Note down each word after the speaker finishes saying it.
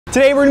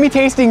Today we're gonna be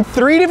tasting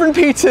 3 different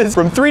pizzas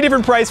from 3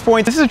 different price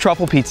points. This is a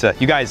truffle pizza.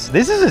 You guys,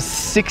 this is a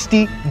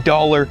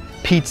 $60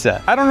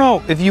 pizza. I don't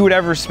know if you would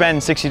ever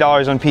spend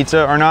 $60 on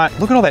pizza or not.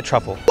 Look at all that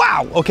truffle.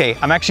 Wow, okay,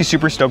 I'm actually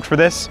super stoked for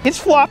this. It's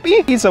floppy,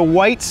 it's a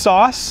white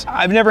sauce.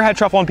 I've never had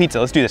truffle on pizza.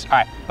 Let's do this. All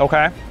right,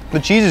 okay. The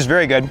cheese is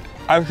very good.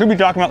 I should be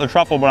talking about the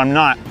truffle, but I'm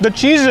not. The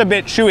cheese is a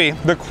bit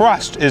chewy. The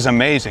crust is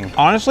amazing.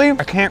 Honestly,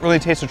 I can't really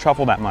taste the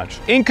truffle that much.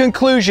 In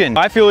conclusion,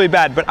 I feel really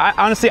bad, but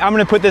honestly, I'm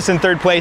gonna put this in 3rd place.